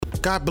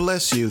God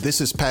bless you. This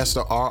is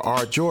Pastor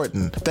R.R.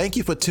 Jordan. Thank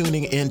you for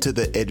tuning into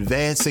the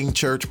Advancing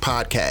Church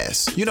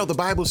podcast. You know, the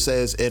Bible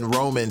says in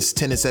Romans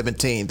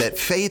 10:17 that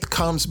faith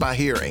comes by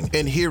hearing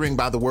and hearing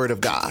by the word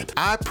of God.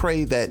 I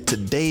pray that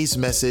today's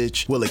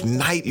message will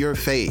ignite your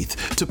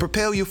faith to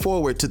propel you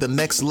forward to the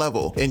next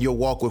level in your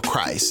walk with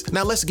Christ.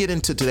 Now let's get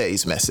into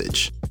today's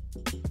message.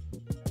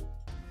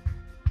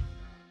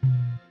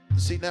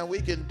 See, now we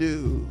can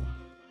do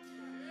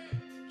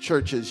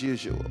church as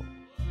usual,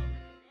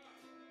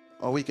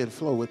 or we can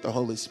flow with the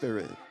Holy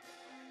Spirit.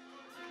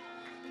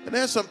 And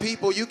there's some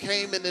people, you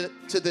came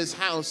into this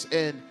house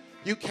and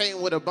you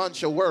came with a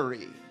bunch of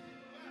worry.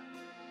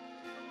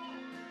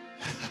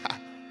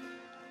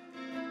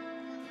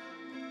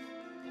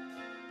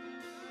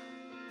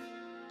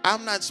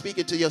 I'm not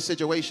speaking to your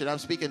situation, I'm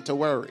speaking to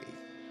worry.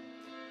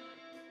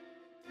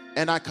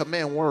 And I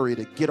command worry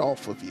to get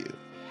off of you.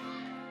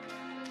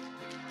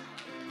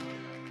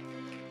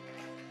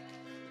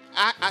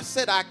 I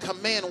said I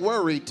command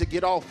worry to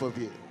get off of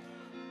you.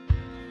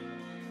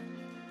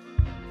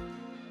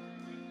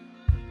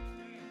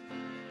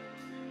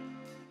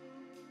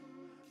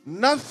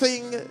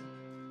 Nothing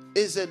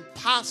is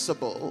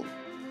impossible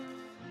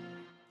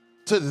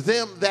to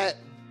them that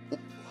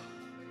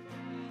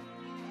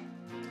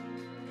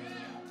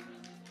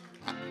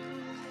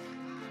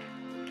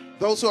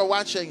those who are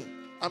watching.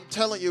 I'm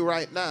telling you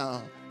right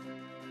now,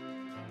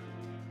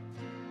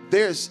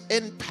 there's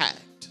impact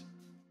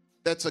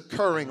that's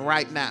occurring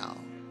right now.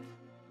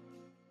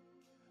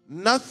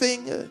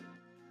 Nothing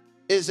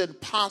is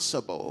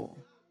impossible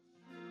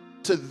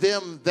to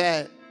them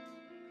that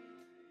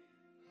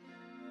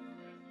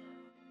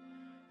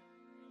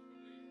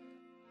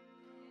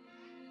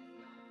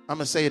I'm going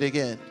to say it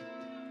again.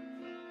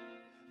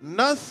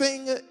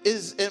 Nothing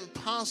is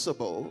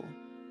impossible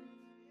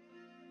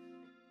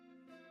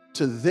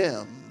to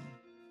them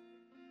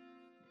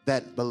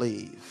that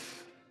believe.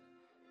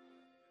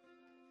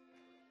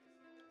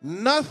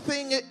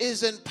 Nothing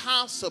is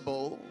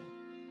impossible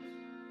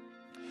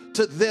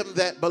to them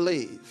that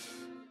believe.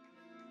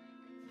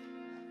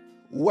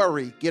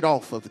 Worry, get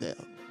off of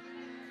them.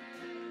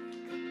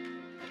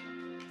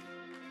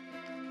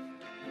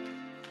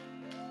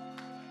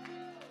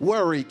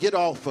 Worry, get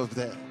off of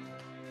them.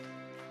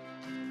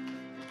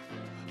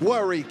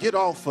 Worry, get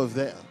off of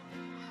them.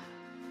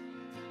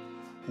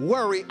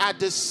 Worry, I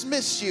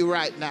dismiss you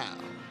right now.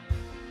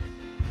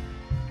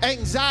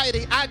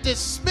 Anxiety, I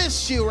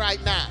dismiss you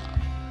right now.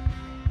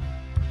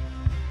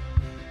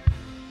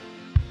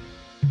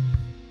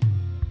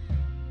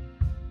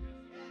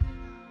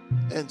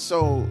 And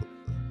so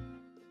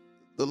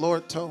the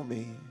Lord told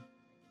me,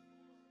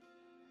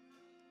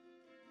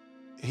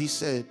 he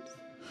said,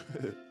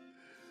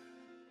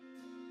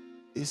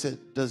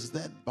 does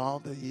that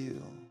bother you?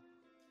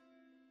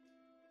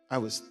 I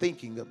was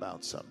thinking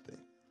about something.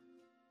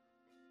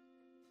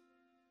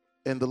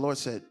 And the Lord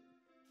said,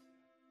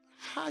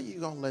 how are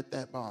you going to let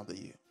that bother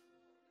you?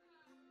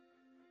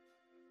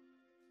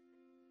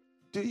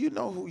 Do you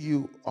know who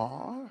you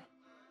are?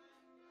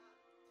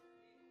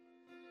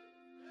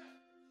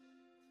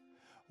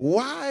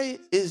 Why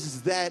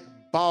is that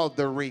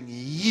bothering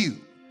you?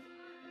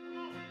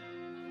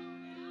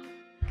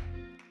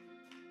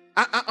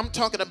 I'm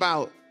talking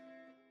about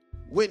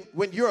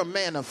when you're a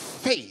man of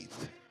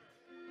faith.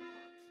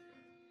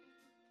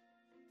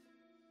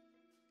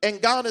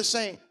 And God is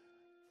saying,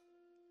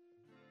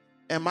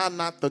 am I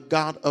not the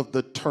God of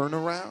the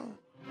turnaround?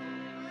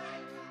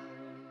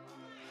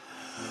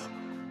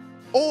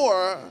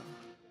 Or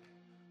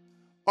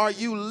are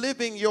you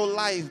living your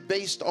life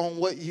based on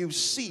what you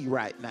see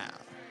right now?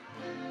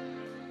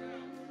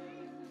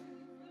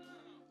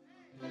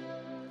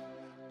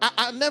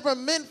 I never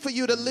meant for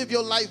you to live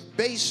your life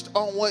based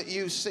on what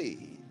you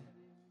see.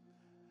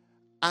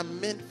 I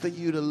meant for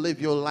you to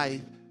live your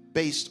life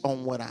based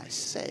on what I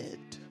said.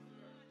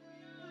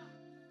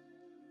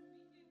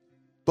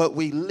 But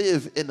we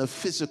live in a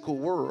physical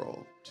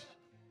world,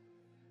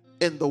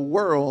 and the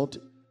world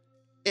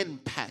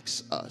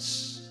impacts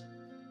us.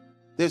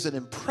 There's an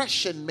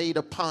impression made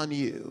upon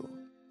you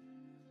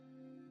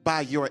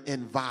by your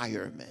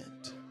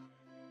environment.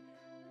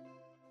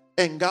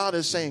 And God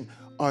is saying,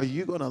 are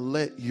you going to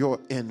let your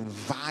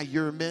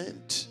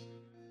environment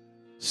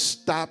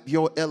stop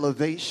your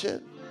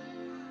elevation?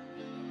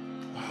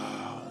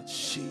 Oh,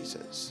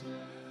 Jesus.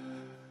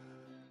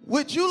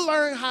 Would you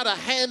learn how to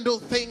handle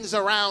things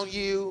around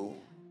you?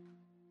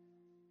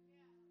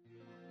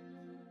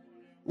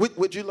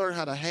 Would you learn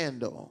how to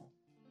handle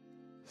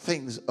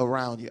things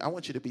around you? I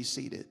want you to be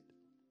seated.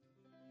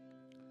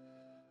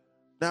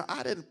 Now,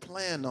 I didn't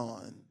plan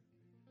on,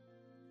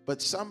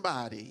 but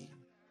somebody,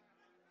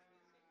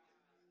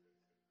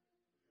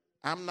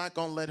 I'm not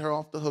going to let her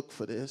off the hook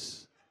for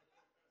this,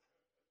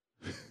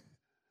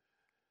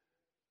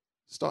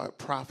 start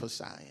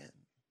prophesying.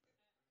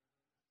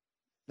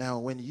 Now,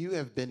 when you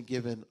have been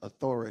given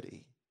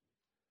authority,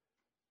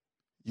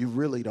 you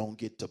really don't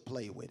get to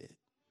play with it.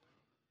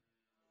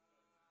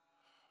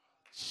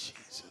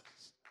 Jesus.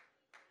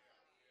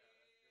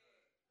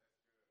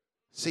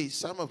 See,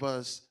 some of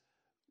us,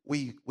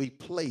 we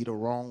play the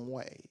wrong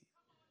way.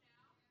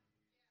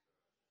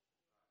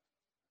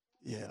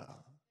 Yeah.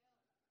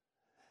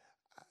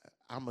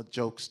 I'm a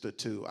jokester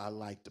too. I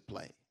like to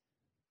play.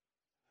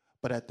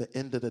 But at the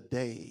end of the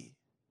day,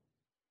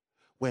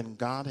 when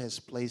God has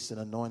placed an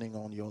anointing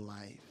on your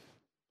life,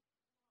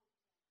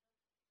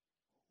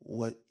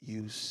 what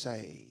you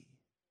say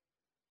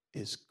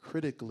is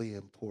critically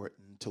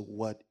important to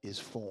what is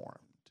formed.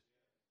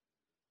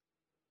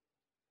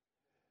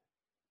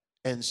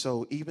 And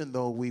so even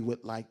though we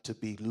would like to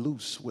be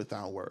loose with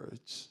our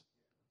words,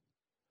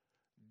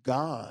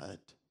 God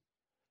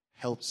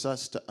helps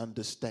us to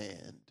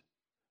understand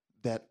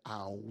that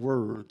our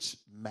words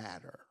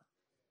matter.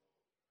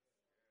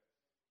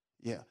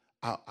 Yeah,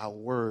 our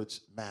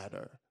words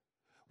matter.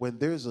 When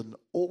there's an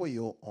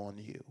oil on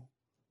you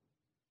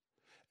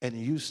and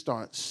you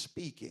start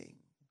speaking,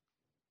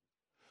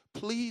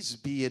 please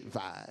be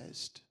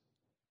advised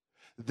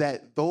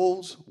that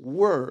those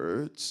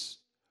words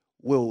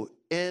will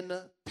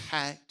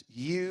impact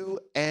you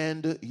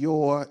and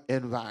your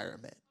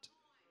environment.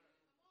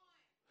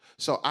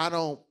 So I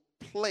don't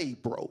play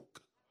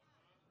broke.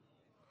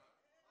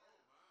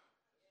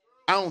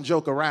 I don't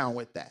joke around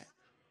with that.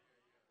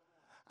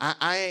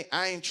 I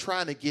ain't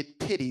trying to get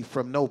pity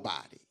from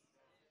nobody,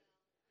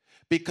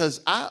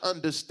 because I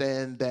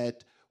understand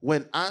that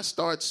when I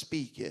start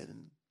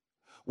speaking,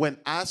 when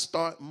I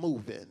start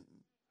moving,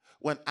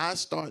 when I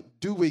start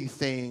doing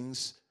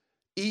things,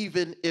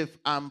 even if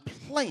I'm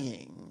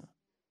playing,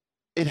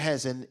 it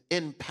has an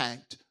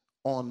impact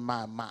on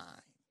my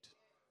mind.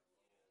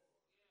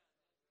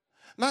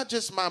 Not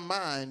just my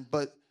mind,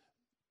 but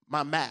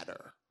my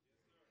matter,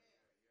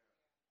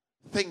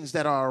 things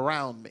that are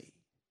around me.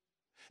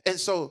 And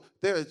so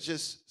there are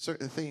just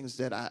certain things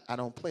that I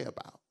don't play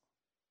about.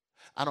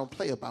 I don't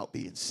play about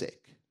being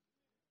sick.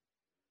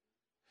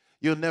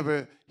 You'll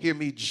never hear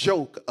me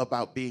joke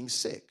about being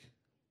sick.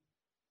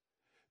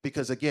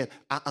 Because again,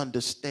 I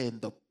understand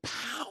the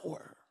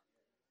power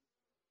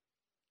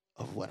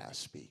of what I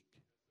speak.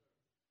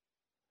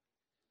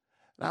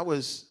 And I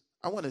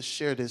want to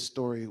share this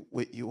story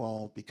with you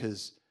all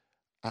because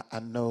I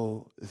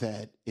know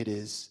that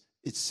it's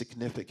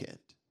significant.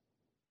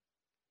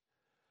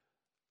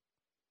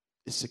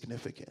 It's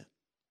significant.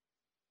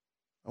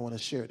 I want to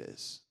share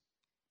this.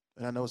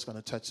 And I know it's going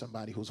to touch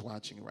somebody who's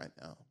watching right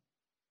now.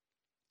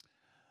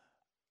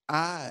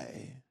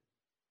 I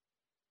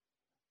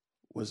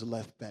was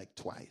left back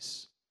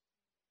twice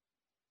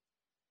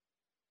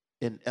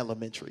in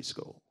elementary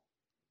school.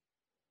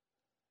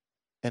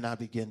 And I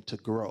began to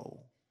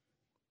grow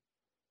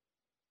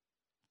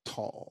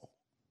tall.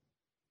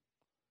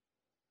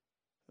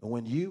 And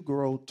when you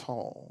grow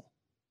tall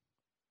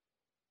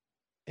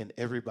and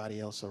everybody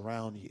else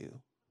around you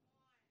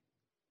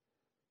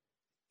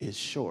is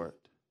short,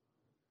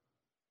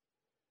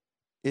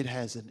 it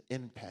has an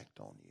impact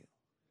on you.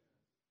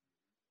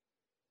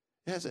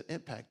 It has an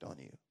impact on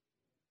you.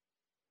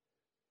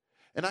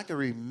 And I can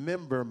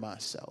remember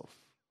myself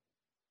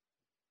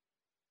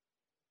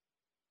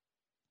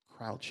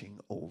crouching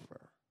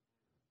over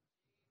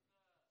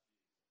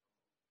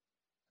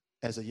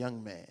as a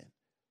young man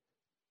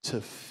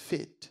to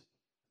fit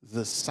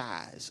the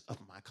size of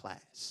my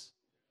class.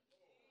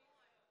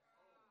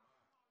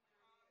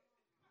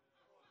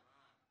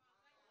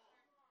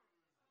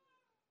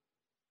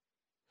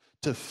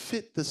 To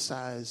fit the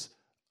size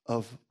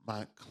of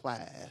my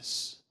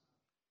class,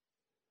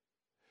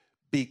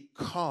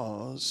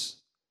 because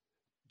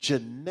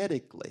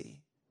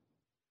genetically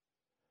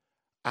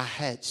I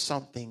had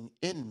something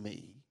in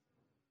me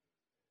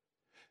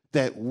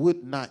that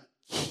would not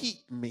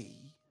keep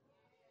me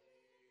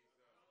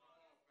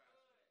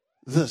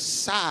the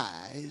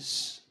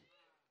size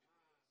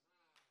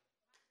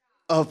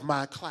of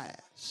my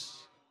class.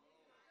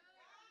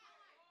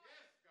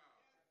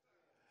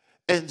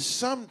 And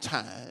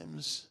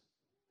sometimes,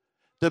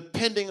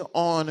 depending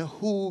on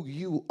who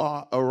you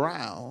are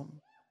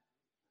around,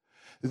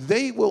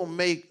 they will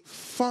make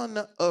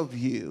fun of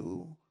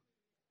you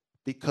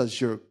because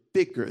you're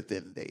bigger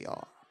than they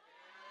are.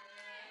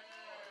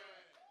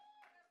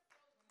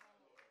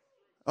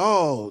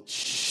 Oh,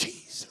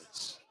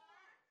 Jesus.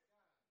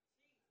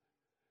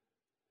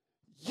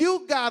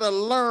 You got to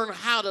learn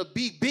how to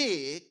be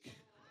big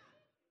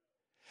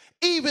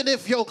even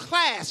if your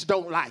class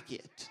don't like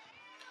it.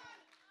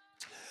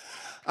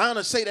 I'm going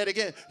to say that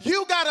again.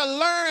 You got to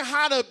learn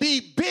how to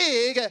be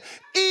big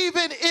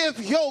even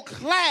if your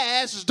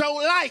class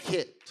don't like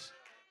it.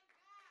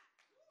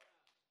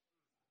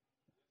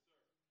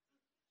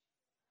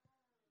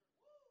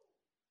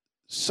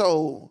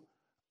 So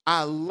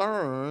I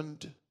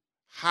learned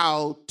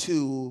how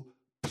to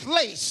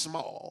play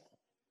small.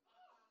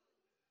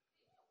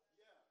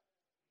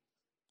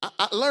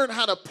 I learned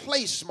how to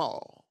play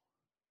small.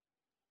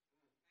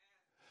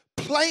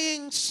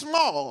 Playing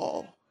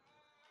small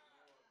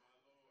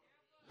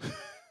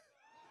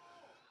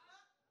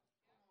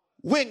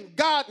when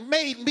God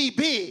made me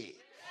big.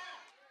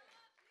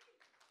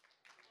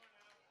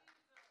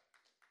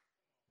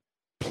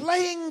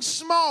 Playing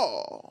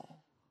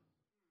small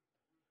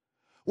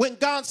When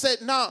God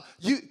said, no,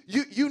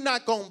 you're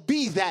not going to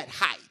be that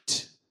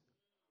height.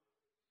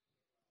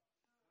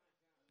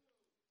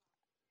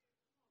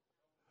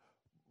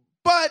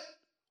 But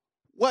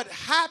what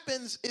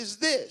happens is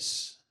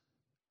this.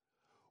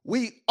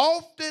 We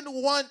often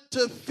want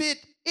to fit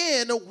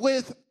in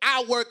with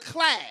our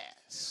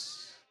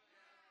class.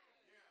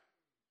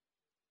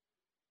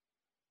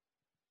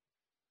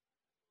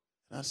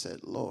 And I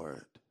said,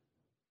 Lord,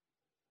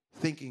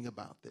 thinking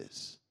about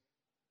this,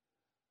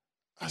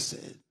 I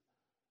said,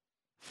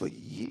 for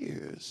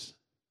years,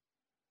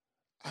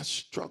 I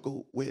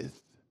struggled with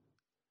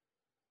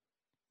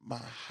my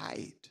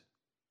height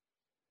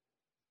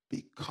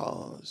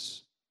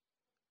because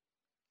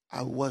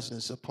I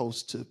wasn't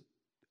supposed to,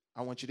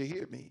 I want you to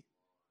hear me,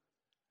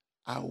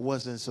 I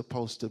wasn't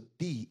supposed to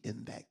be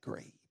in that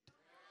grade.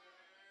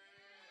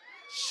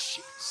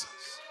 Jesus.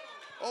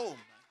 Oh, my.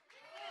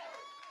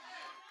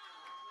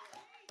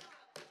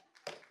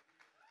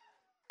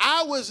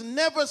 I was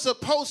never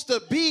supposed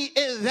to be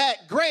in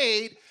that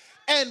grade,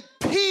 and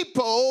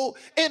people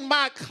in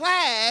my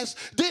class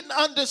didn't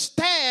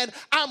understand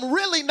I'm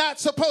really not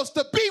supposed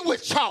to be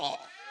with y'all.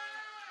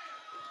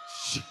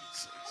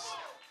 Jesus.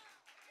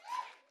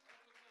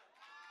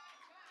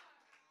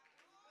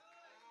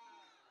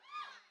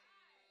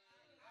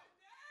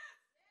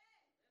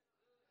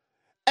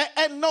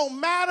 And no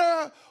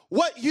matter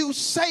what you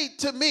say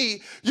to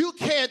me, you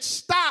can't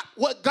stop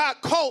what God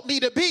called me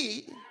to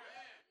be.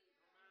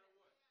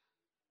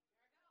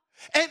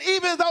 And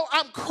even though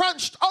I'm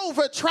crunched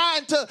over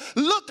trying to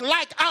look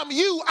like I'm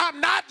you, I'm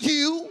not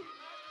you.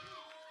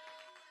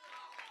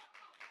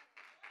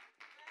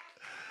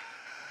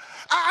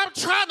 I'm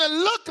trying to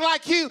look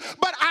like you,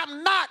 but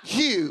I'm not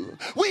you.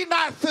 We're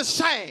not the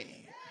same.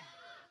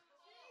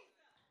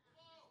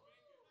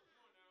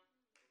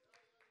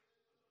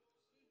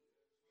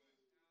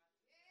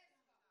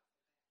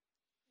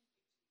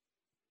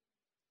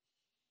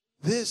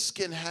 This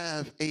can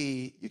have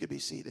you can be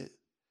seated.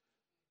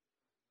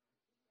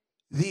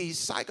 The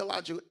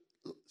psychological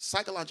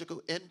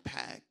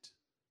impact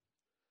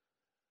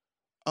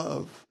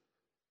of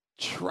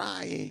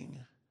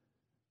trying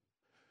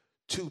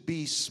to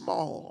be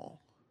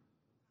small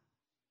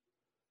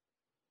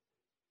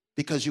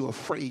because you're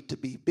afraid to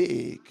be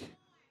big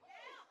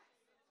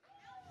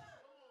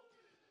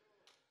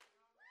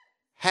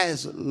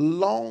has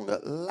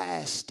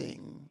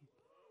long-lasting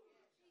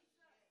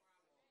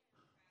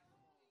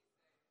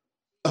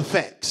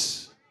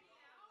effects.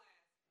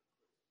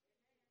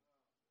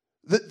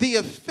 The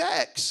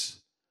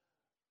effects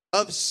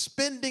of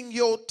spending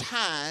your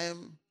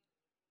time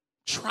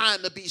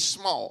trying to be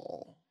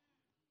small,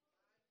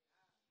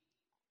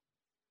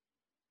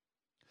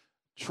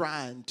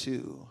 trying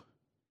to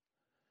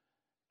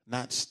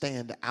not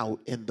stand out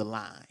in the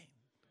line.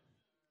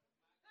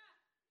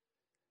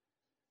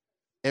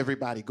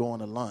 Everybody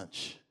going to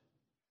lunch,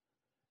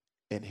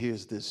 and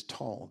here's this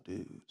tall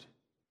dude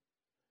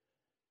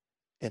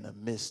in the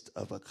midst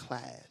of a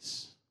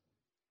class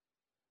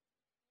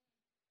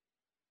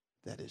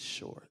that is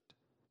short.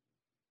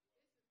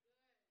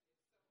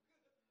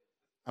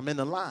 I'm in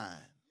the line.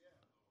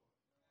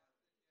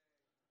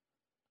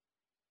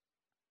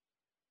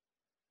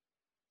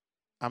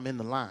 I'm in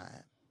the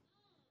line.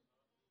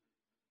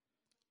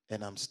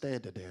 And I'm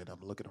standing there and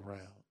I'm looking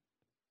around.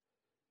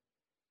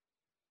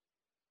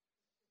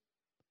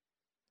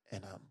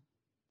 And I'm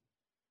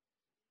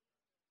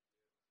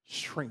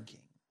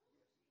shrinking.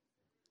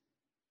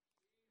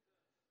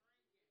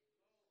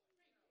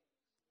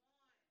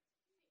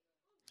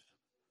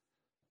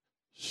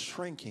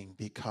 Shrinking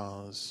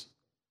because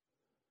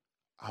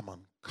I'm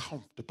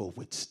uncomfortable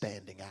with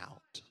standing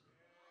out.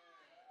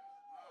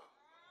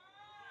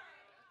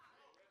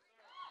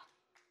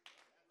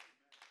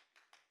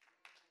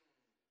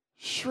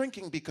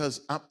 Shrinking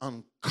because I'm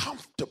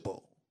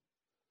uncomfortable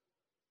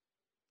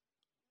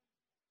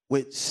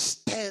with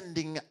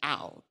standing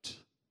out.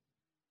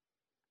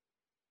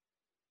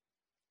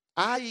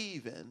 I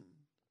even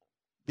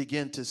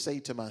begin to say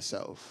to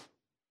myself,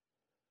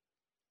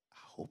 I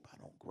hope I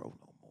don't grow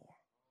no more.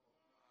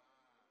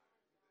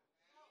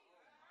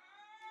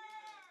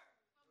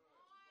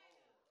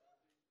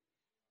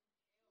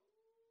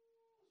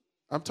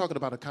 I'm talking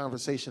about a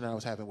conversation I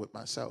was having with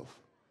myself.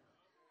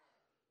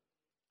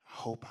 I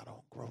hope I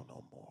don't grow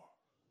no more.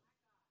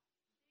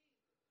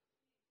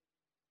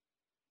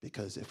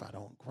 Because if I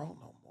don't grow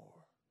no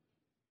more,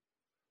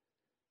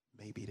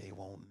 maybe they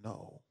won't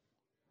know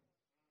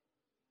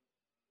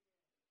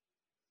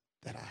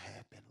that I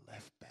have been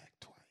left back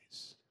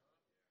twice.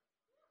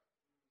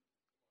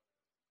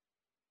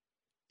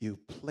 You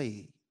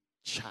play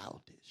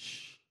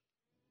childish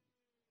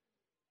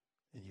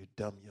and you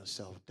dumb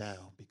yourself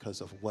down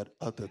because of what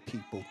other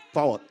people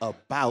thought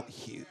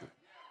about you.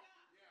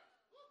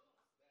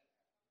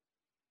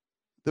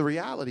 The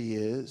reality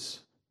is,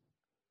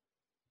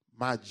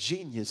 my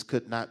genius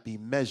could not be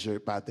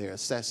measured by their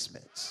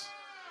assessments.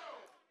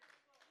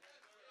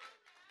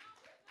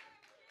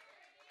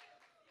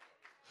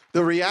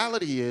 The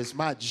reality is,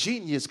 my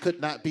genius could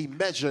not be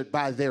measured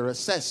by their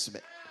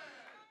assessment.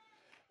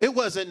 It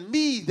wasn't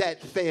me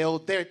that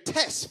failed, their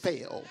test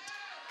failed.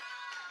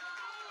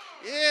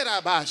 Their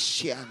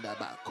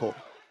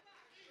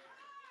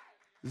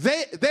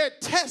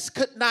test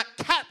could not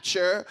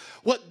capture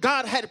what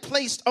God had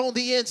placed on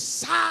the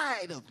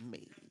inside of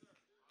me.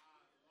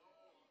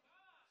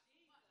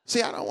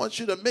 See, I don't want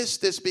you to miss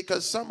this,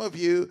 because some of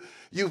you,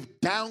 you've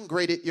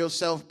downgraded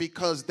yourself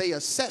because they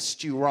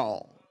assessed you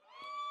wrong.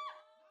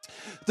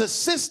 The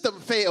system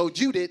failed,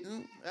 you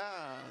didn't.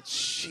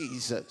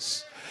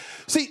 Jesus.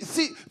 See,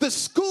 the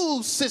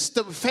school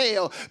system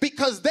failed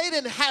because they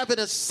didn't have an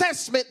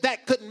assessment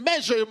that could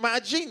measure my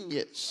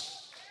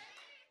genius.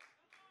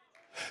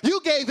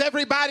 You gave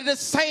everybody the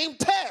same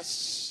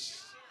test.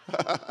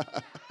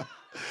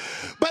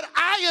 But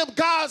I am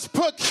God's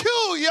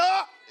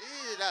peculiar.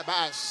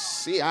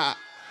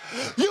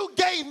 You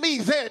gave me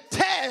their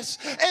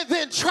test and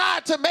then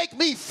tried to make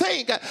me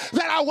think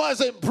that I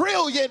wasn't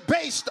brilliant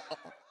based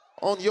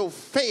on your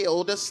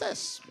failed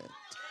assessment.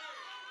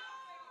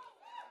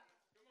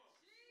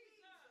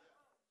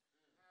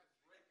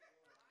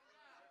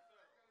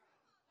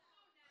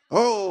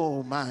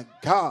 Oh my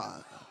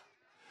God.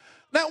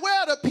 Now,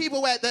 where are the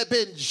people at that have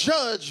been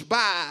judged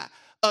by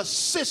a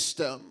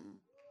system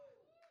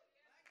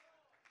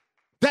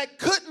that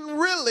couldn't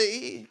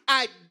really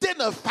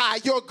identify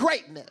your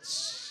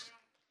greatness?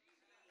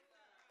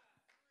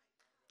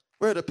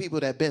 Where are the people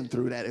that have been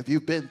through that? If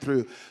you've been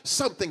through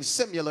something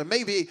similar,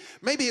 maybe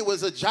it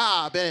was a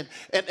job and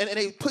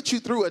they put you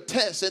through a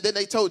test and then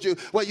they told you,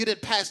 well, you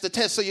didn't pass the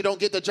test so you don't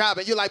get the job.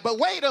 And you're like, but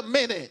wait a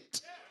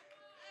minute.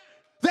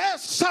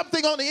 There's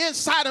something on the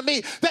inside of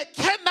me that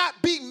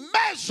cannot be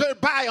measured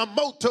by a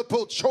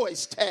multiple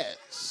choice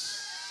test.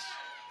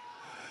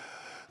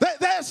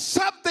 There's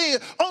something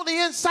on the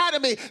inside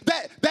of me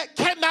that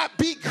cannot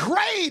be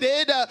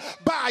graded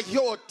by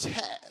your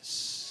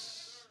test.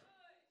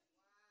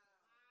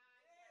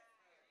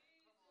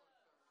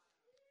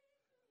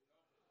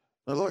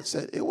 The Lord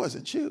said, it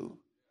wasn't you.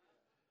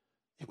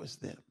 It was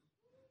them.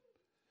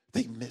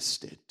 They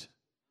missed it.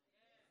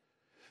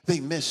 They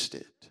missed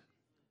it.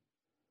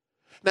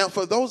 Now,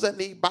 for those that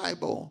need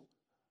Bible,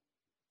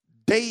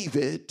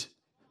 David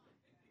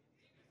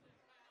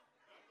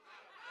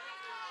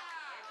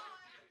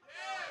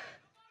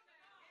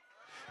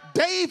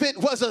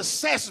was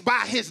assessed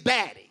by his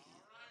daddy.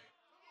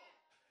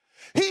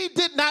 He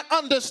did not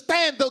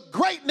understand the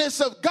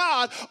greatness of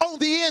God on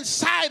the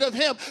inside of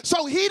him,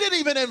 so he didn't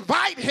even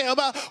invite him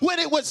when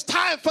it was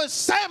time for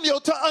Samuel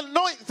to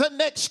anoint the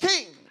next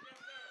king.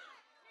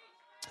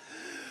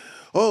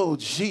 Oh,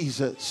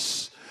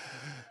 Jesus.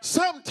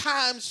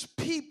 Sometimes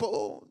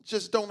people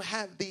just don't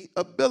have the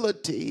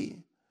ability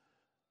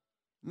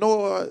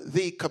nor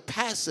the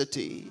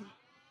capacity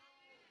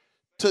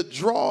to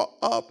draw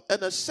up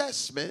an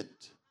assessment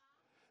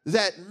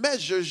that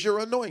measures your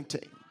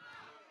anointing.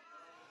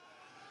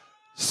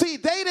 See,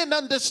 they didn't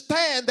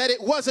understand that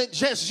it wasn't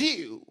just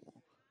you,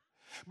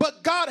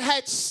 but God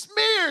had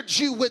smeared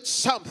you with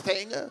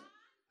something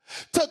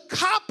to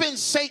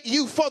compensate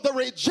you for the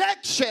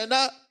rejection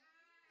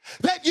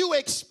that you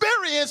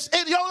experienced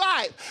in your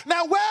life.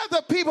 Now, where are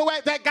the people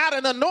that got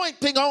an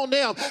anointing on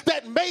them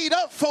that made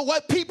up for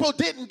what people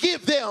didn't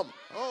give them?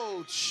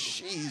 Oh,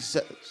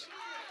 Jesus.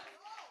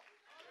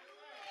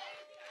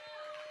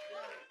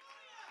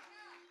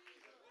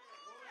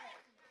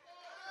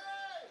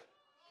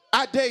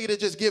 I dare you to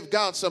just give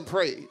God some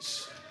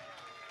praise.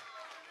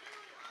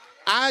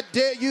 I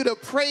dare you to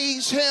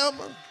praise him.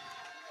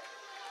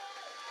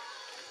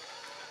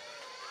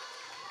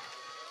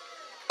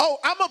 Oh,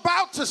 I'm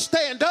about to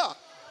stand up.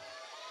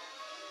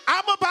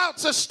 I'm about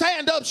to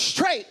stand up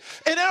straight.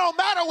 And it don't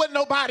matter what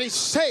nobody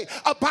say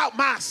about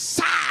my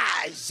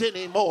size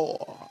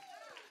anymore.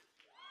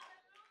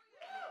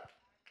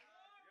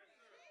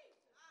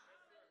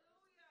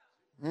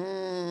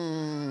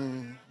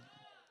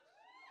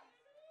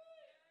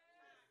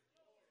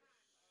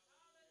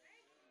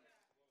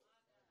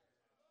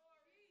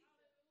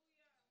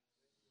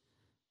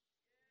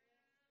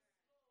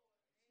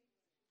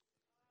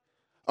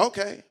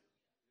 Okay.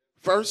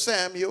 1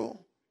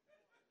 Samuel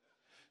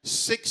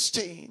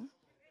 16,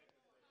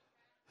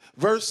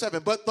 verse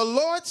 7. But the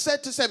Lord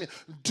said to Samuel,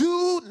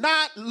 do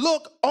not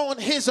look on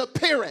his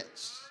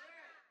appearance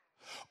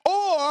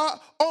or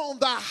on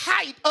the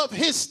height of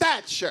his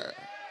stature,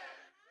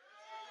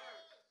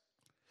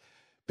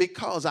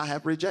 because I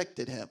have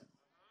rejected him.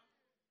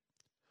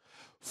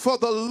 For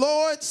the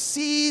Lord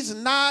sees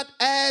not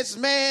as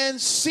man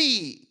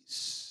sees.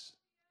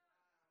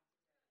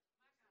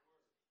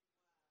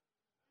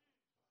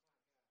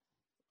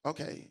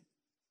 Okay,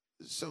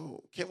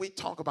 so can we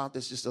talk about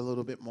this just a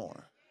little bit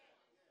more?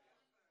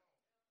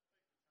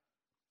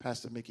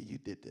 Pastor Mickey, you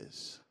did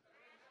this.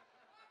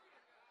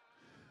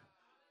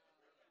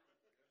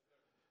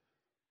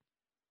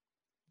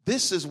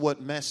 This is what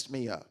messed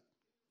me up.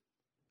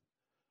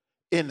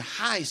 In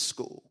high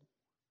school,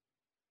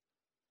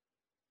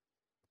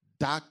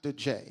 Dr.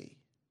 J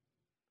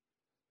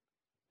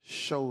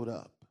showed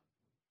up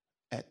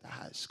at the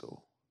high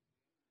school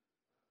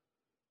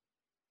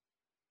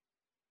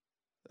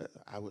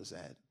I was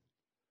at.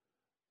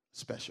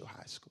 special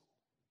high school.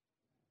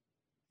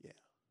 Yeah.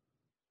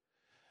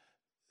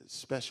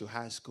 Special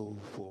high school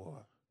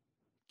for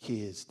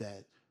kids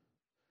that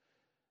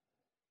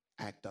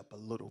act up a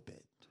little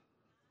bit.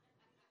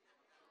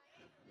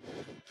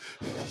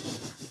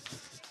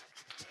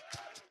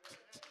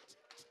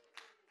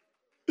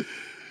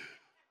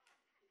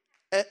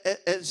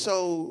 And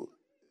so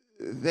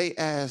they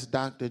asked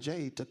Dr.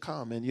 J to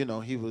come, and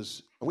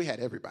we had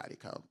everybody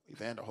come.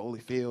 Evander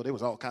Holyfield, there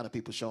was all kind of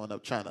people showing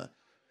up trying to.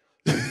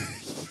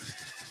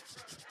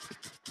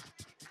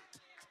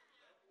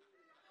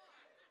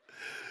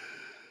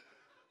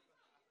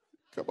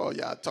 Come on,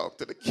 y'all talk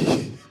to the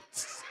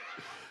kids.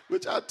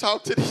 But y'all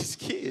talk to these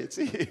kids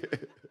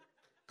here,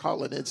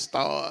 calling in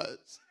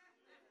stars.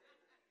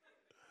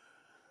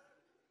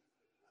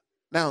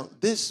 Now,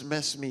 this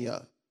messed me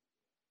up.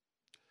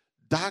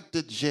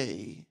 Dr.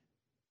 J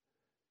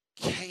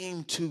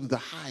came to the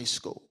high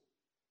school.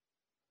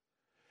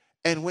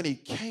 And when he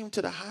came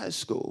to the high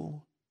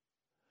school,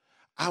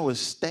 I was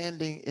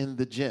standing in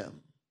the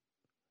gym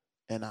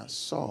and I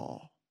saw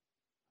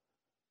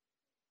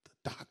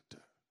the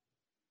doctor,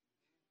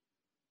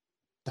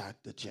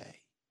 Dr. J,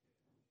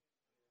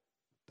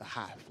 the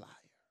high flyer.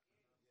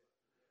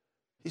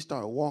 He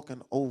started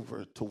walking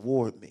over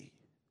toward me.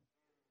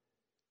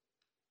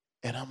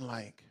 And I'm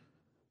like,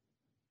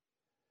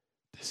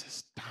 this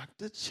is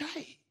Dr. J.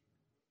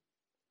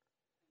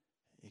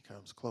 He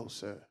comes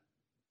closer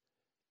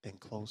and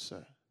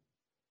closer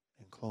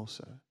and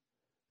closer,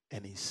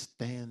 and he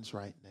stands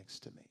right next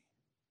to me.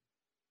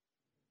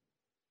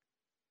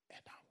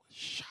 And I was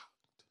shocked.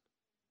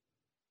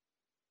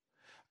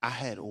 I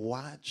had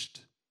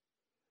watched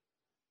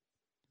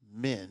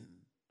men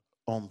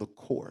on the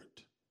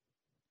court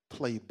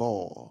play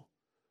ball,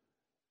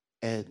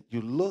 and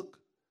you look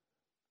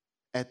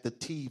at the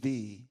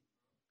TV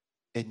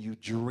and you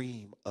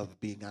dream of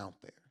being out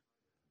there.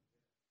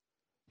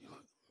 You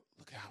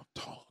look at how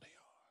tall they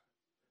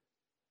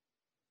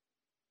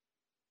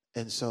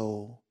are. And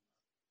so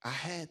I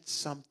had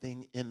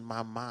something in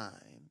my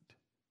mind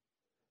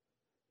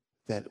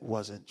that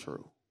wasn't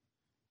true.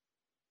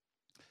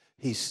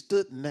 He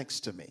stood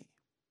next to me,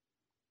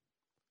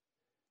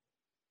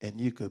 and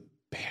you could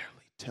barely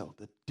tell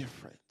the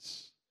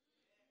difference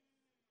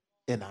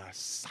in our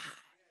size.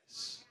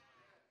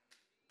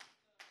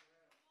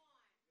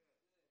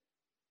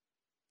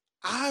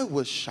 I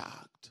was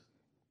shocked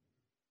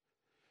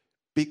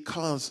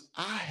because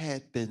I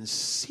had been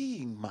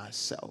seeing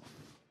myself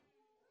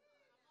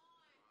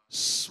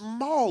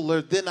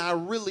smaller than I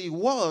really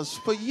was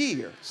for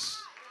years.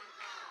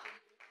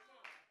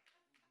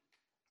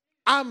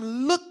 I'm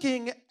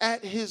looking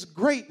at his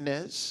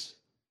greatness,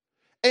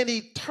 and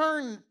he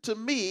turned to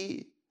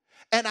me,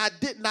 and I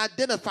didn't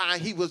identify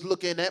he was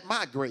looking at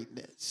my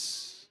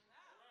greatness.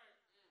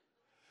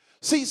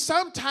 See,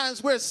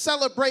 sometimes we're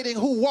celebrating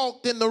who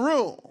walked in the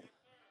room,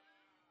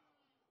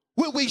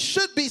 when we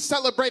should be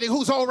celebrating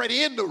who's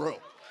already in the room.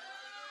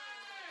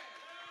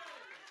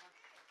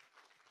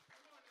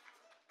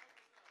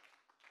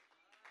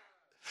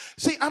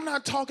 See, I'm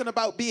not talking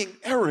about being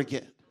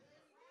arrogant.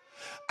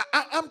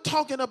 I'm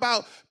talking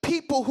about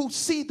people who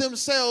see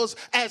themselves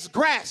as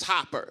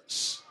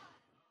grasshoppers.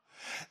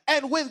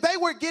 And when they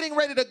were getting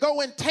ready to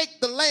go and take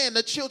the land,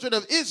 the children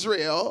of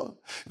Israel,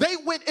 they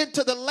went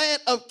into the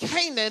land of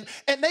Canaan,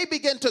 and they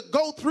began to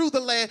go through the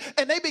land,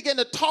 and they began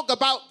to talk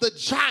about the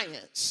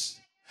giants.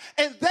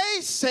 And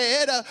they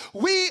said,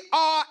 we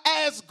are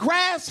as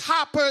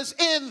grasshoppers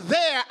in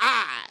their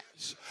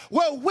eyes.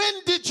 Well, when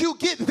did you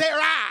get their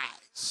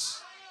eyes?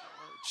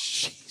 Oh,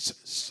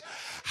 Jesus.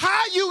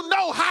 How you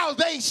know how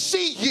they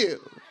see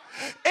you?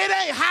 It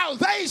ain't how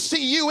they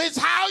see you, it's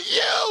how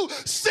you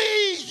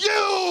see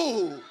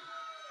you.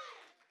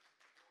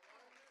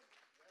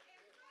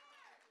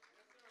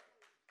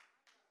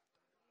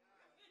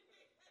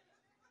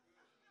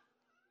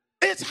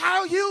 It's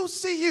how you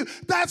see you.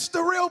 That's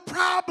the real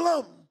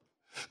problem.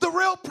 The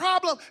real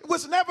problem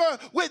was never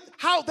with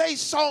how they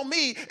saw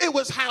me. It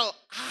was how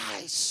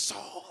I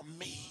saw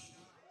me.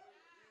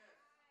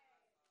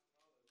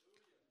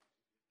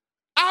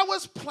 I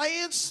was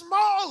playing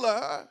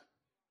smaller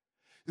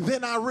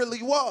than I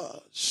really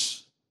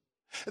was.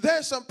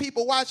 There's some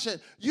people watching,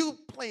 you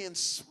playing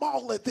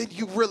smaller than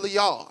you really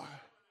are.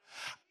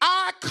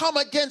 I come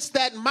against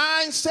that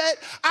mindset.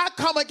 I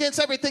come against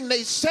everything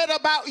they said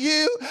about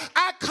you.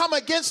 I come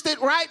against it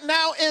right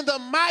now in the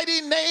mighty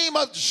name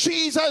of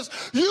Jesus.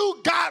 You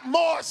got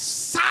more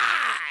size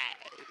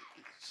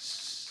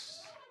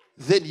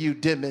than you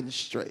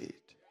demonstrate.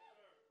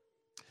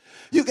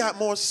 You got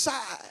more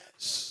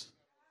size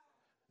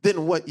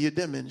than what you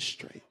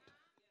demonstrate.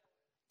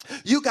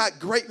 You got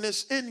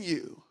greatness in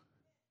you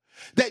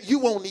that you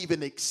won't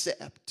even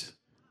accept.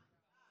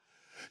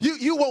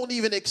 You won't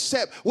even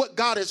accept what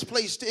God has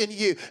placed in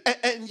you.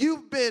 And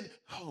you've been,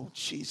 oh,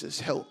 Jesus,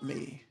 help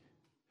me.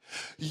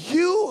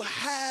 You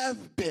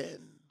have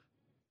been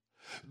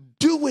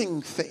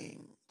doing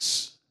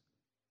things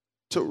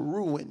to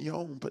ruin your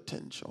own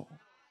potential.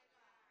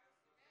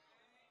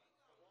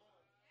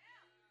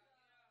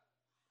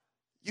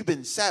 You've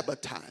been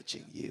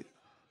sabotaging you.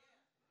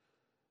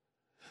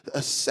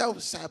 A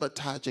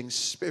self-sabotaging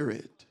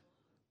spirit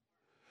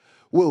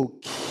will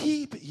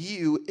keep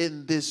you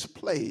in this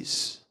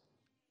place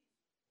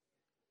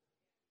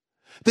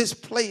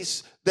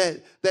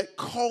that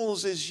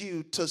causes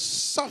you to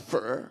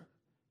suffer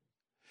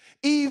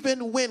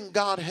even when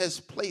God has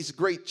placed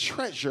great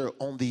treasure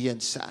on the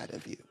inside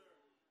of you.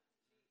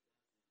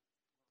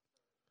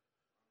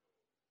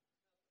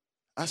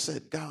 I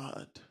said,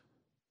 God,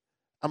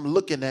 I'm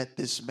looking at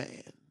this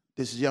man,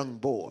 this young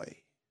boy,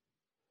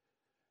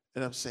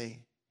 and I'm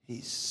saying,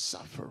 he's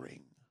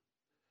suffering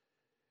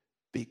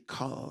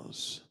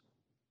because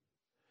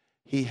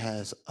he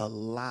has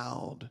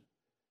allowed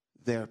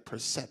their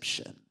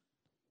perception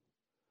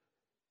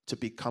to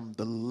become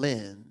the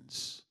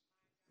lens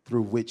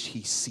through which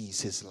he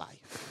sees his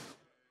life.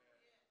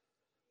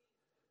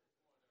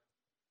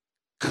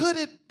 Could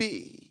it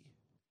be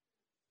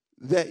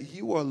that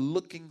you are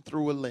looking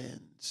through a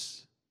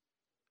lens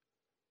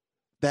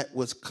that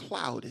was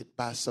clouded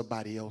by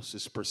somebody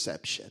else's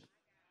perception?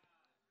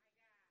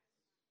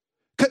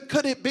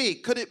 Could it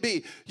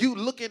be you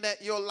looking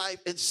at your life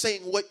and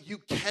saying what you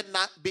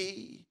cannot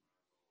be?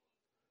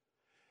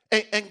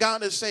 And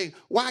God is saying,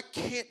 why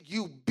can't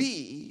you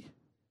be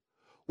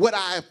what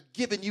I've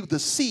given you the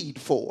seed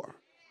for?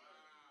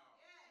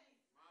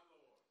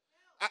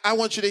 I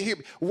want you to hear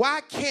me.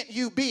 Why can't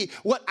you be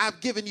what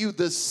I've given you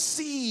the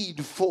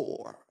seed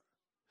for?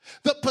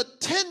 The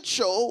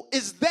potential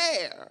is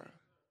there.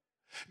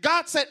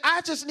 God said,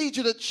 I just need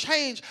you to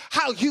change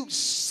how you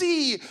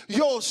see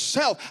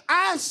yourself.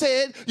 I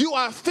said, you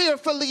are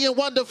fearfully and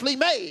wonderfully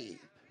made.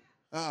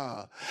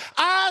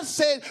 I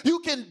said, you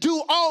can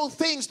do all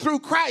things through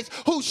Christ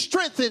who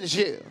strengthens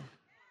you.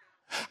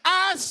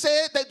 I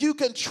said that you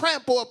can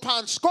trample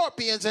upon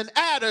scorpions and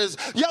adders,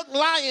 young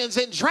lions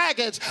and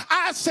dragons.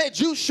 I said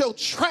you shall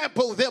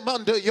trample them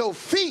under your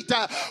feet.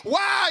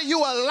 Why are you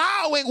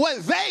allowing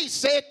what they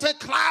said to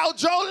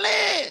cloud your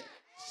lens?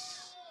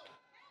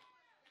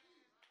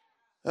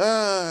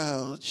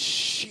 Oh,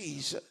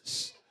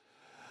 Jesus.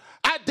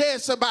 I dare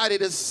somebody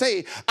to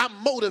say,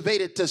 I'm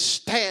motivated to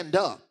stand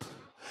up.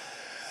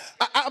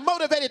 I'm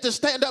motivated to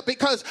stand up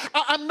because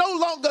I'm no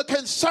longer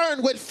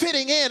concerned with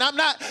fitting in. I'm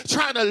not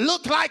trying to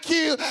look like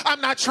you. I'm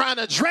not trying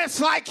to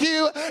dress like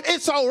you.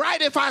 It's all right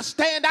if I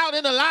stand out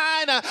in the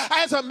line.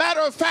 As a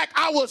matter of fact,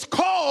 I was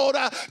called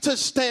to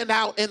stand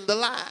out in the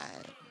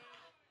line.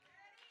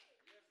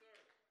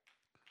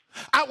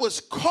 I was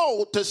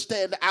called to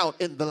stand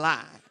out in the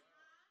line.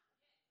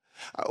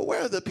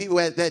 Where are the people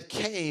that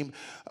came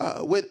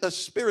with a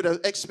spirit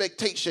of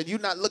expectation? You're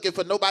not looking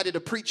for nobody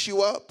to preach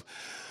you up.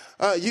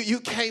 You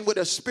came with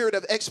a spirit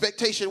of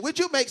expectation. Would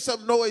you make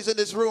some noise in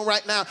this room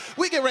right now?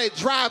 We get ready to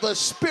drive a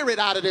spirit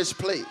out of this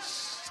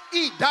place.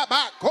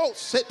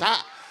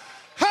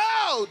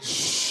 Oh,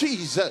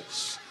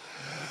 Jesus.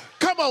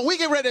 Come on, we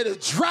get ready to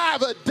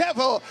drive a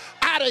devil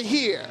out of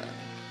here.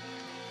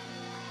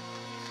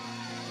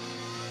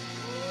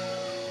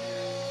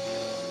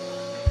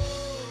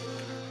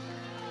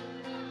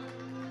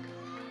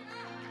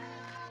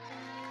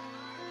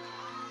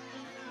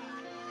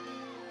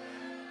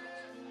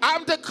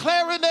 I'm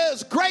declaring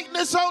there's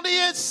greatness on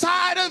the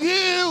inside of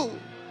you.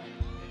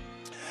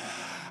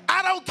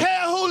 I don't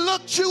care who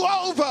looked you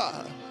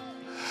over.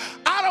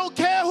 I don't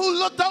care who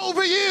looked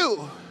over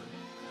you.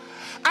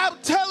 I'm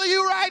telling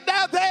you right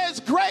now, there's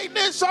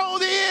greatness on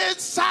the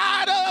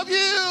inside of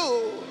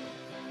you.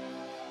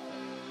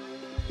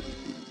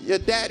 Your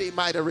daddy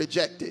might have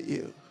rejected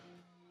you.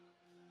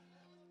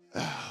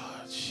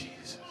 Oh,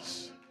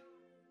 Jesus.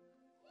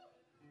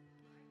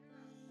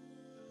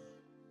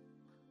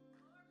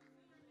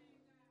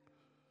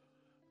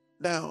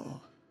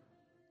 Now,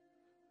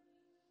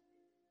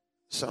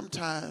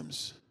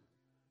 sometimes,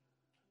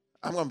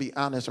 I'm going to be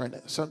honest right now,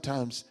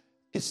 sometimes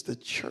it's the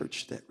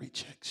church that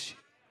rejects you.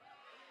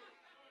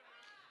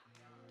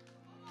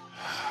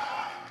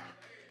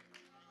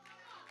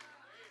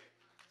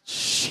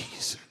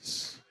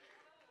 Jesus.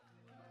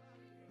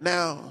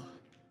 Now,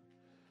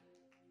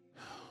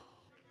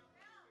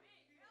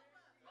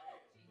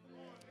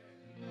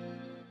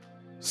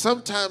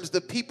 sometimes the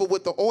people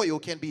with the oil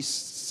can be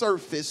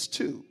surface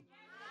too.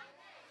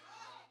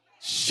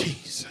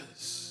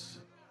 Jesus.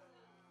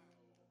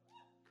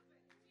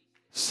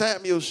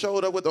 Samuel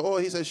showed up with the oil.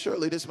 He said,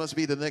 surely this must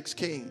be the next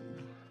king.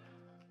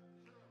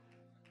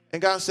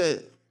 And God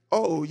said,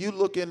 oh, you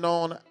looking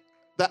on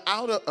the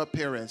outer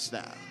appearance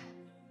now.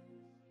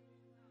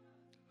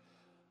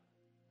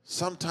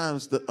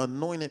 Sometimes the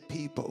anointed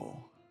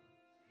people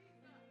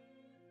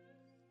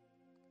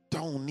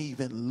don't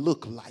even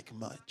look like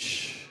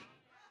much.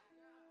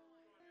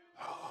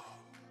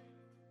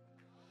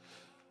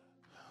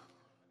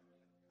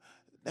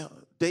 Now,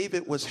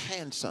 David was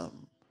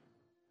handsome,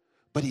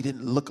 but he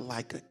didn't look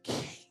like a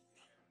king.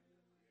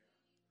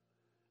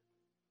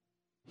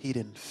 He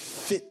didn't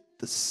fit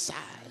the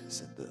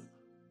size and the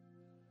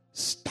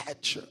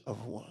stature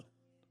of one.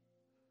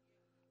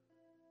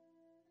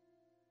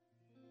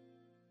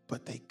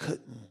 But they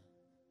couldn't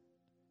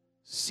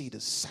see the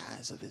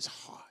size of his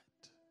heart.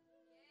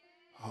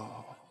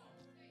 Oh.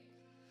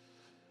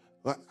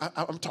 Well,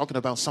 I'm talking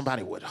about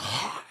somebody with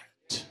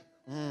heart.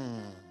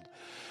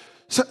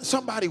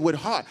 Somebody with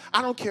heart.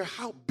 I don't care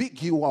how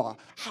big you are.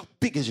 How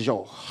big is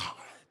your heart?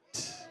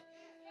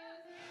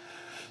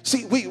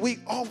 See, we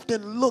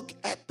often look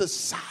at the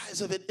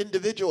size of an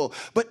individual,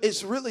 but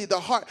it's really the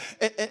heart.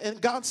 And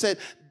God said,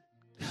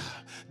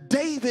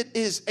 David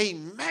is a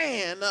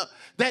man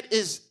that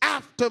is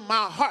after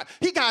my heart.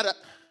 He got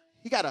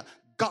a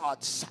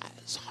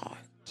God-sized heart.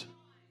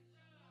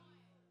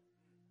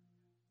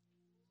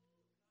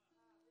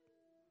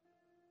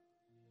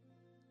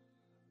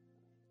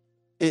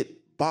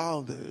 It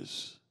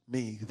bothers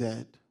me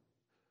that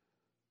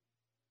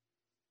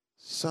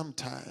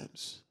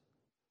sometimes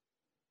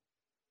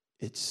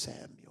it's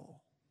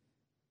Samuel.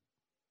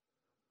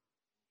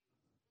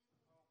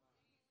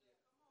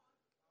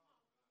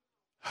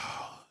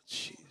 Oh,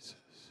 Jesus.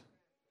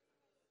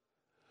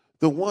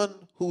 The one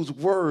whose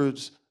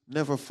words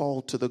never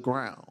fall to the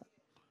ground.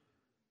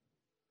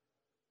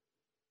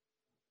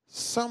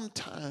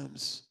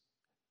 Sometimes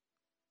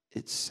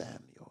it's Samuel.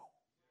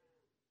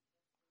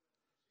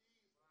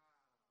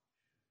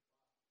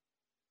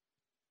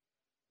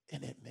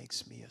 And it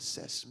makes me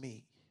assess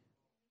me.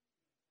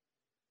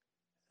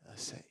 I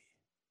say,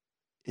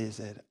 is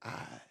it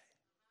I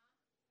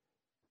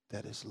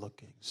that is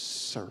looking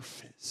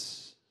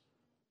surface?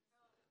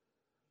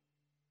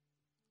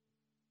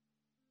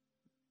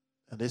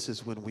 And this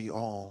is when we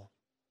all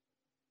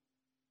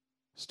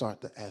start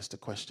to ask the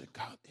question,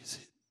 God,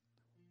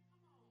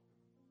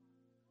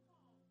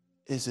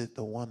 is it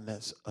the one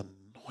that's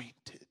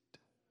anointed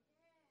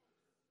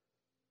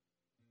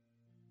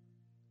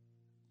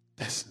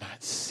that's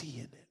not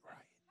seeing it right?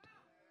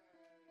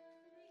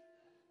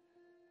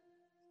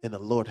 And the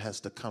Lord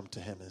has to come to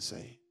him and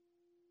say,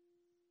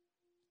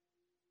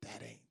 that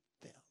ain't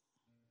them.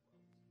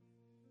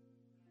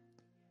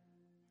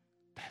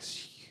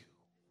 That's you.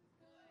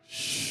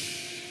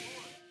 Shh.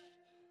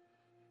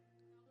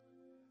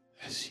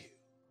 That's you.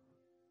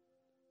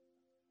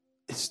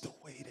 It's the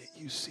way that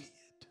you see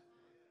it.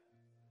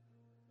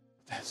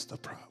 That's the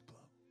problem.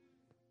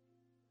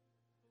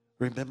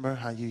 Remember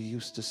how you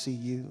used to see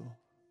you?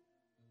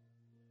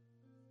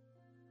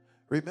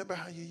 Remember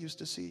how you used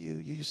to see you?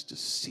 You used to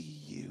see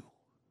you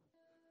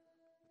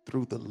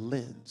through the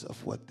lens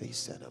of what they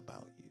said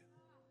about you.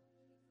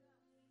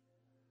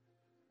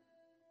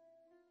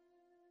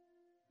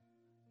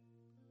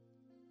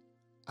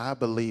 I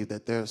believe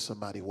that there's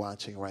somebody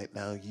watching right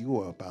now.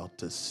 You are about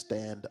to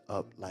stand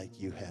up like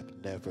you have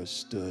never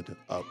stood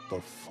up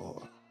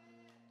before.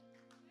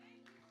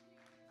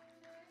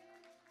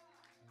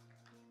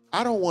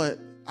 I don't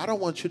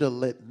want you to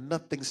let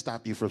nothing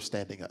stop you from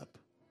standing up.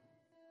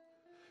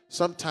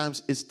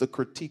 Sometimes it's the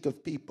critique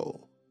of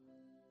people.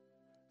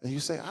 And you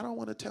say, I don't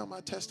want to tell my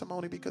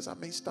testimony because I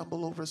may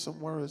stumble over some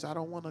words. I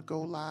don't want to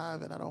go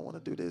live and I don't want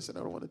to do this and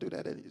I don't want to do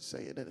that. And you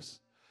say it is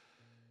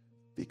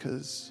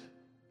because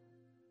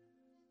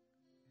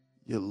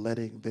you're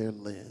letting their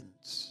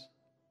lens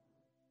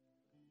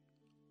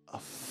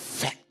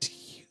affect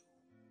you.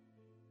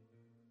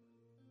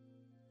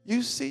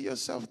 You see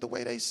yourself the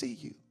way they see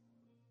you.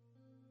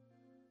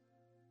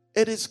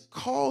 It is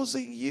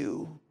causing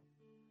you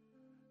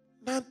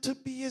not to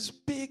be as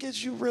big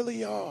as you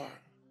really are.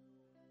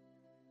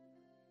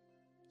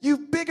 You're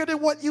bigger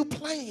than what you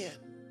playing.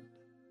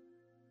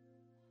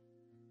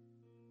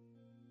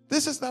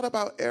 This is not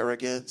about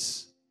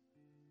arrogance.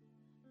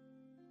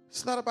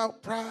 It's not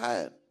about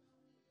pride.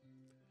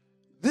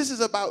 This is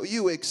about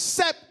you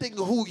accepting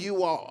who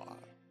you are.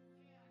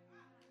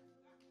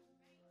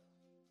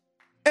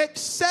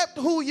 Accept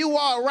who you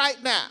are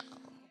right now.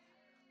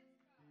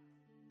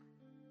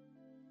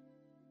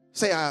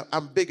 Say,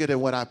 I'm bigger than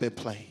what I've been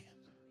playing.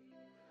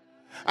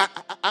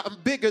 I'm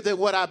bigger than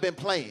what I've been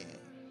playing.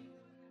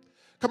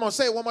 Come on,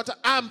 say it one more time.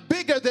 I'm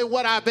bigger than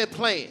what I've been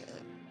playing.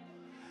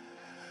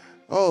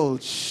 Oh,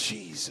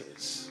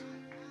 Jesus.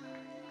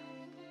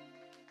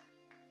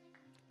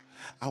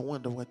 I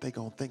wonder what they're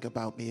going to think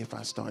about me if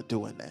I start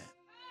doing that.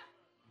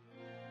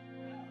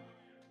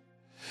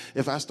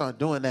 If I start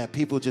doing that,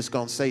 people just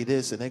going to say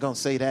this and they're going to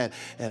say that.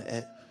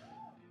 And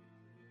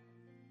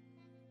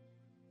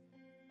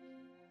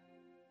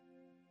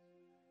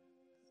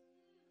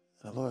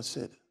the Lord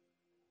said,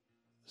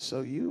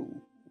 so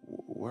you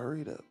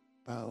worried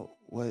about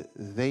what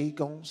they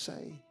gonna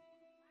say?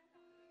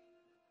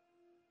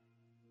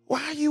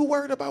 Why are you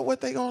worried about what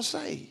they gonna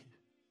say?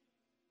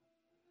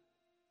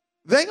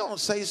 They gonna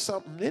say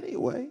something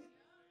anyway.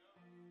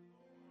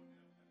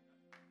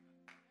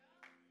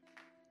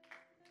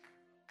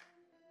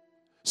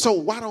 So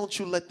why don't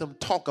you let them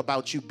talk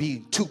about you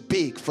being too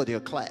big for their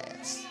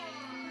class?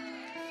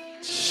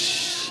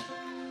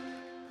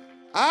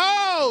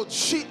 Oh,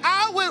 gee,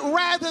 I would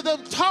rather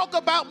them talk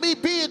about me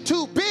being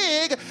too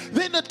big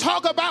than to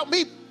talk about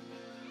me.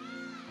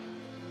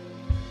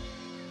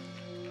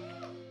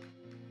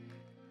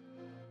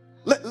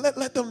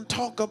 Let them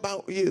talk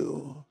about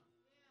you.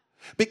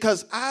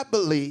 Because I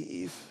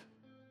believe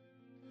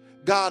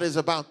God is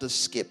about to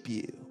skip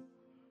you.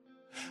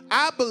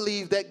 I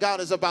believe that God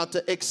is about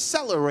to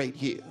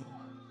accelerate you.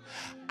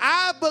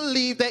 I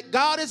believe that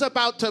God is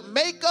about to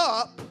make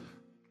up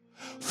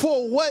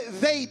for what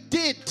they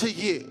did to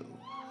you.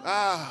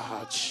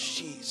 Ah,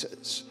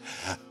 Jesus.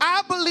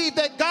 I believe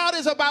that God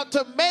is about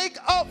to make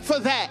up for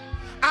that.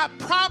 I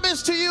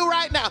promise to you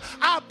right now,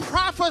 I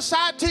prophesy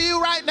to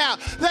you right now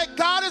that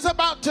God is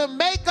about to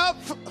make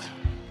up for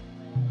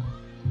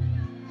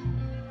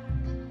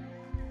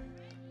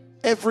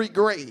every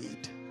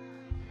grade.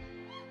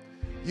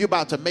 You're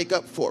about to make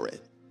up for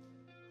it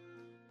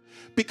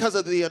because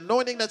of the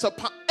anointing that's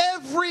upon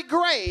every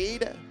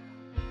grade.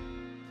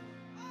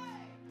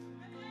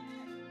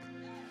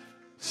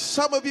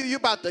 Some of you, you're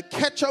about to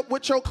catch up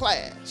with your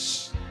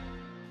class.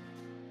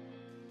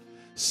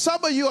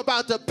 Some of you are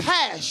about to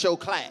pass your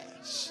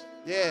class.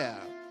 Yeah.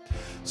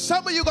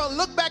 Some of you going to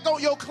look back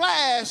on your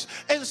class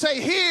and say,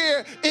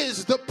 here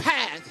is the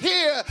path.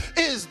 Here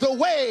is the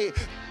way.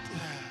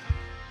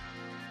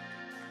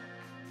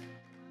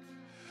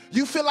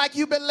 You feel like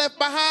you've been left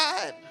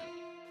behind?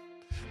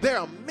 There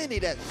are many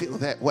that feel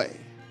that way.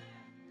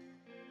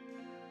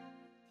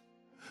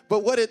 But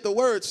what did the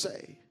word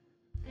say?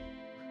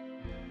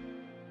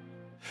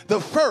 The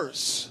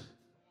first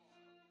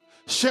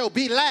shall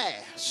be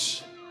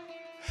last,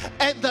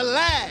 and the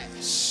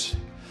last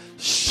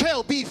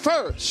shall be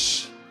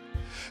first.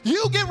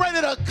 You get ready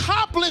to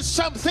accomplish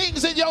some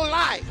things in your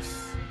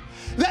life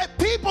that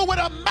people with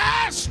a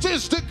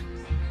master's degree,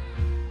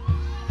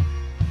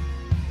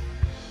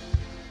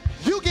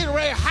 you get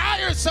ready to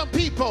hire some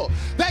people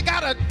that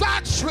got a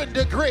doctorate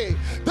degree.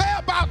 They're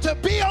about to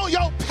be on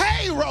your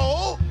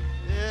payroll.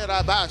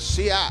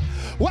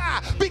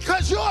 Why?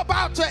 Because you're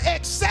about to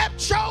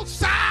accept your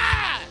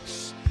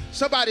size.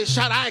 Somebody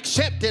shout, I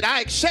accept it, I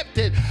accept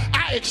it,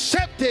 I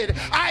accept it,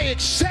 I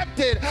accept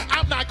it.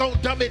 I'm not going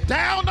to dumb it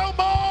down no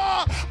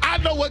more. I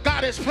know what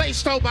God has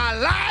placed on my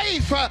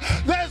life.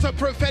 There's a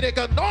prophetic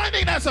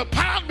anointing that's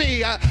upon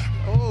me.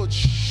 Oh,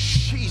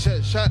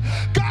 Jesus.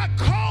 God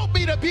called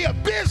me to be a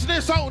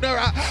business owner.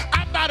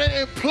 I'm not an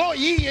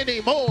employee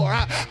anymore.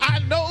 I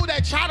know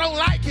that y'all don't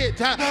like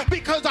it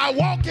because I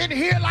walk in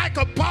here like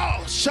a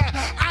boss.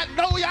 I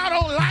know y'all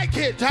don't like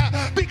it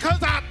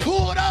because I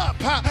pulled up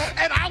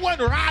and I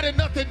wasn't riding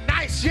nothing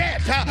nice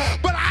yet,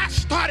 but I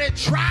started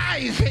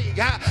driving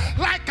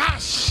like I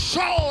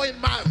saw in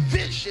my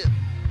vision.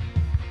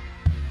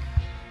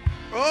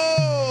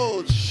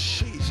 Oh,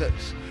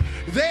 Jesus.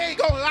 They ain't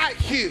gonna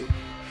like you.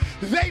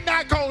 They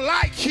not gonna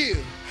like you.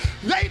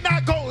 They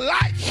not gonna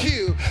like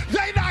you.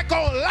 They not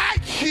gonna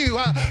like you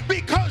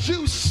because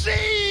you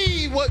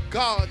see what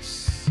God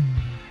sees.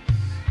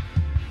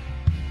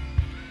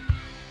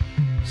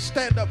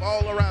 Stand up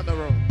all around the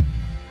room.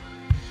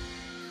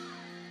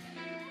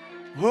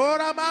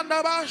 Ora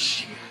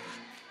mandabashi.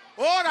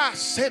 Ora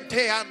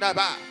sente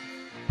andaba.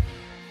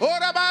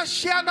 Ora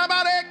bashi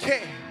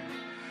andabareke.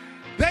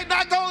 They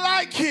not gonna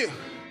like you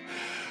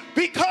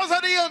because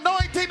of the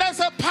anointing that's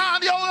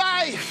upon your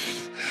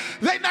life.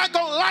 They're not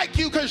going to like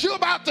you because you're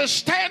about to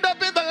stand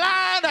up in the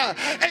line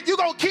and you're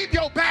going to keep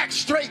your back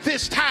straight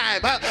this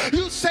time.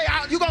 You're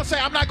going to say,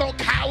 I'm not going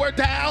to cower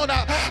down.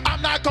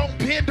 I'm not going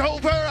to bend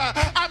over.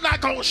 I'm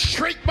not going to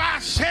shrink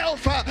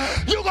myself.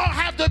 You're going to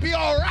have to be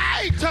all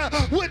right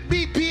with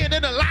me being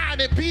in the line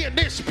and being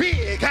this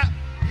big.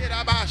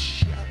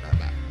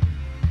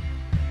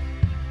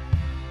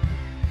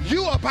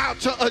 You about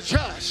to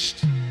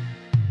adjust.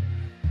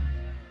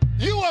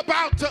 You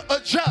about to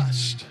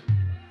adjust.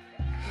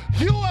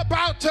 You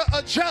about to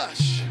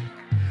adjust.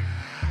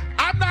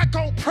 I'm not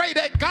going to pray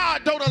that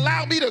God don't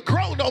allow me to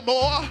grow no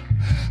more.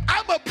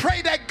 I'm going to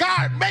pray that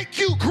God make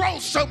you grow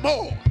some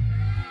more.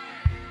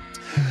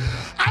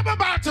 I'm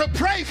about to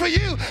pray for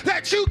you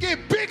that you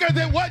get bigger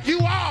than what you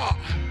are.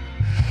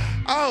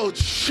 Oh,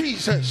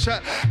 Jesus.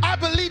 I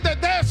believe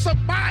that there's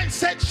some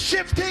mindset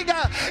shifting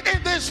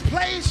in this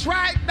place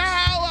right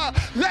now.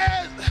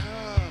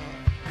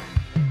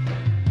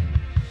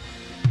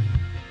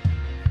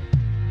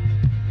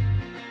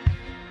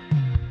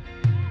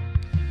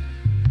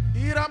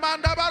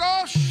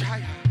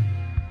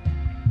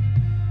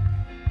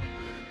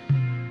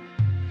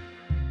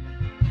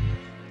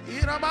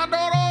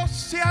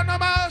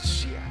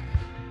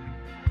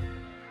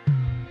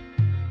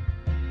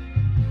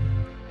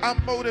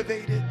 I'm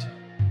motivated.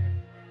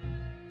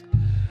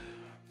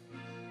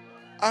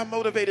 I'm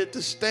motivated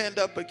to stand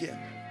up again.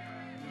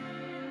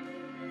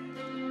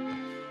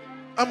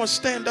 I'm going to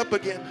stand up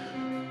again.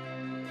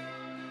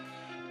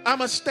 I'm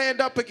going to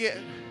stand up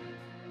again.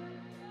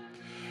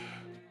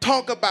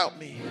 Talk about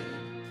me.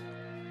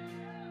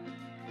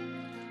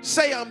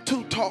 Say I'm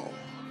too tall.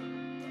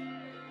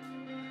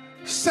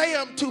 Say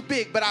I'm too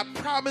big, but I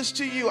promise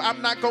to you,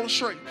 I'm not going to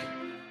shrink.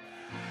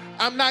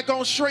 I'm not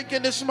going to shrink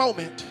in this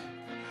moment.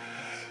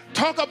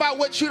 Talk about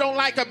what you don't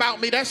like about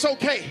me. That's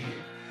okay.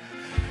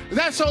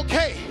 That's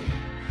okay.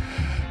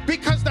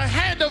 Because the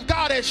hand of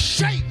God has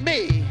shaped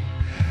me.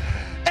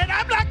 And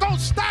I'm not going to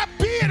stop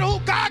being who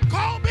God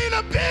called me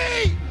to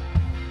be.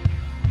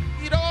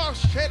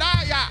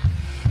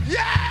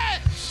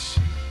 Yes.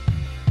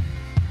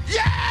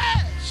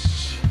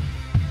 Yes.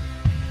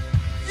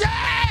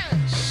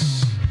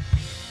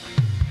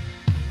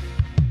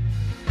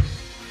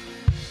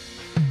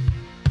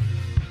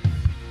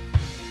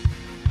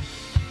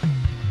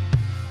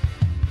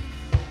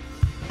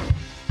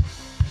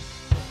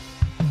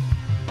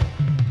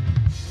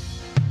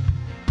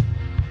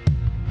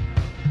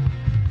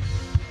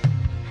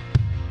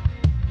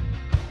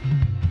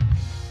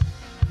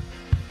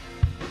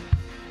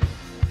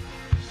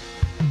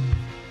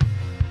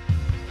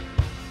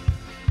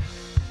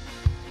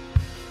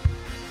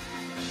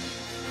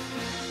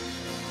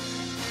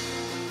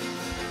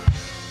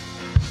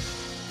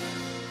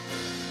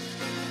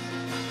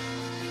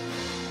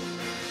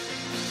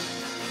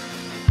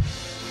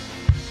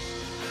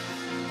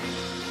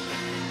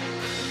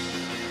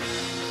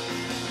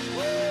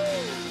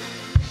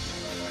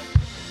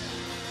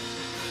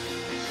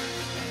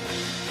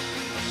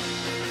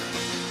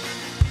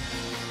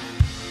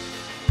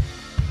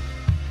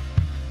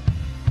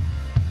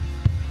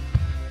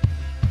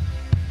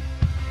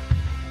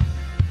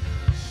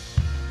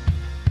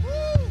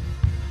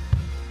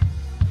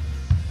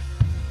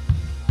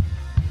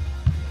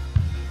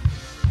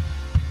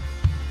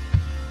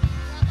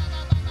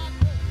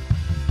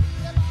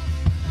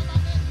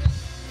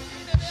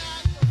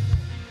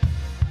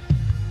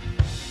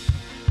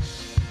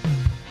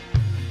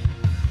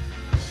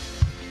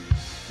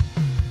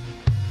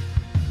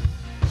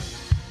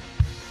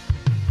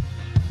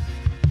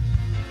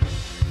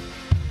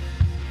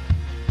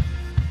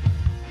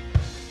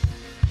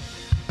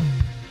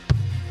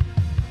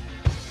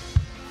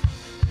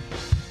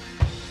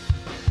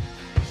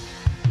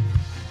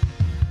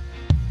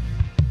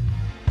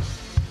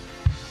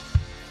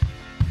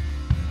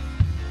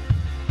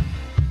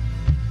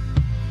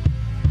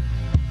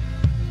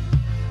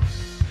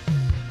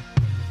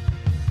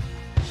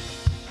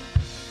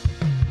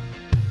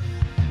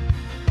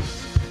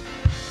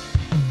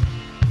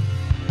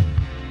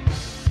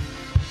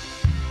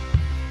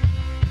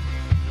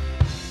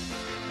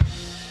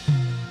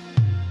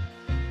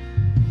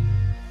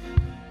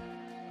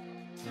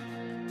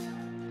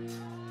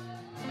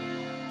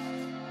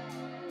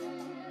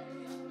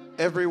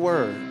 every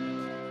word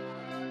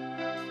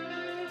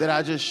that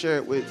I just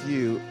shared with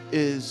you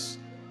is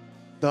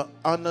the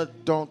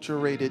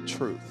unadulterated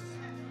truth.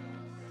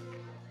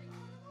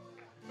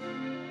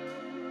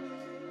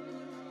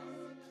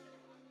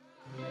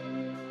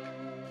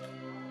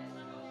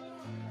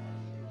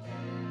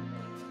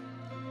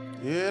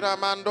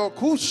 Yeramando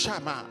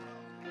kushama.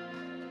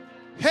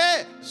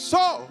 Hey,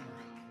 so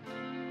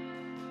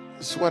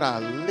it's what I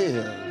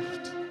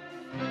lived.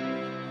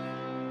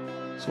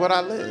 It's what I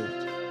lived.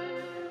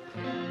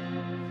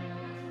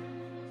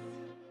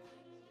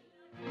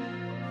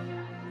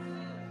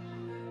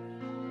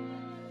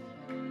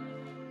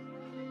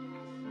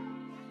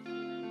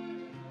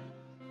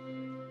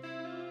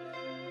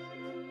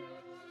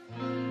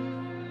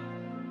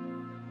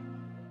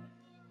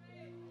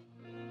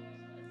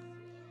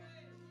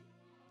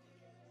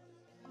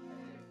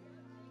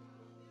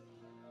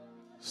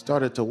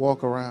 Started to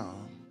walk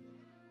around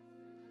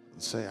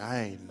and say,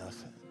 I ain't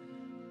nothing.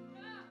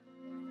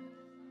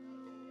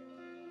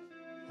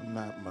 I'm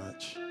not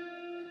much.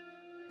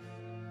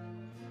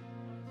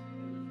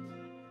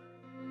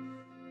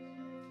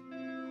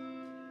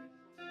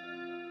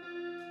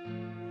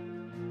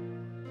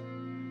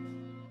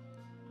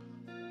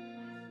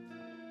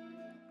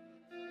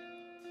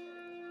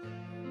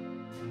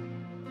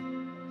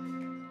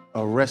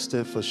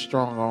 Arrested for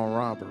strong arm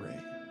robbery.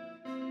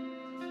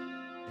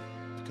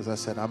 Because I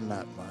said, I'm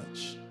not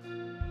much.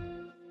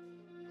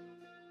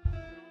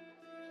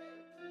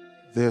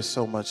 They're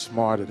so much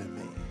smarter than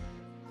me.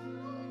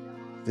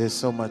 They're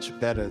so much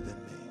better than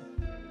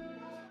me.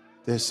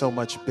 They're so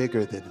much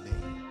bigger than me.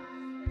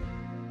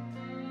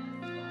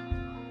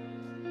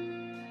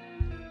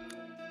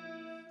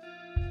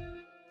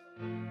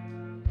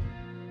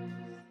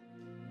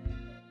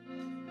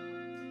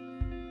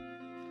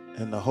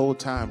 And the whole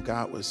time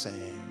God was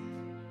saying,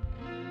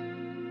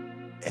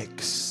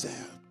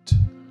 accept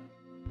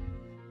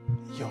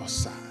your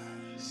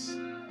size.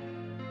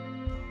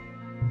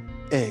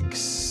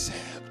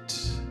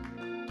 Accept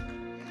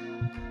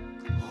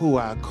who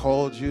I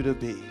called you to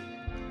be.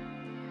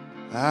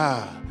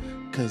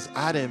 Because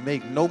I didn't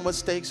make no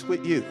mistakes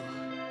with you.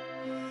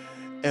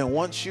 And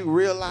once you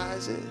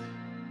realize it,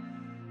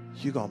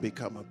 you're going to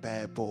become a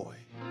bad boy.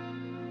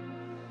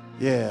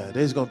 Yeah,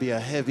 there's going to be a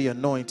heavy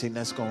anointing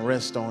that's going to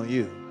rest on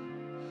you.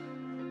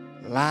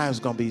 Lives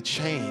going to be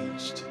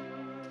changed.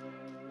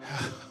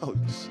 Oh,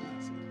 geez.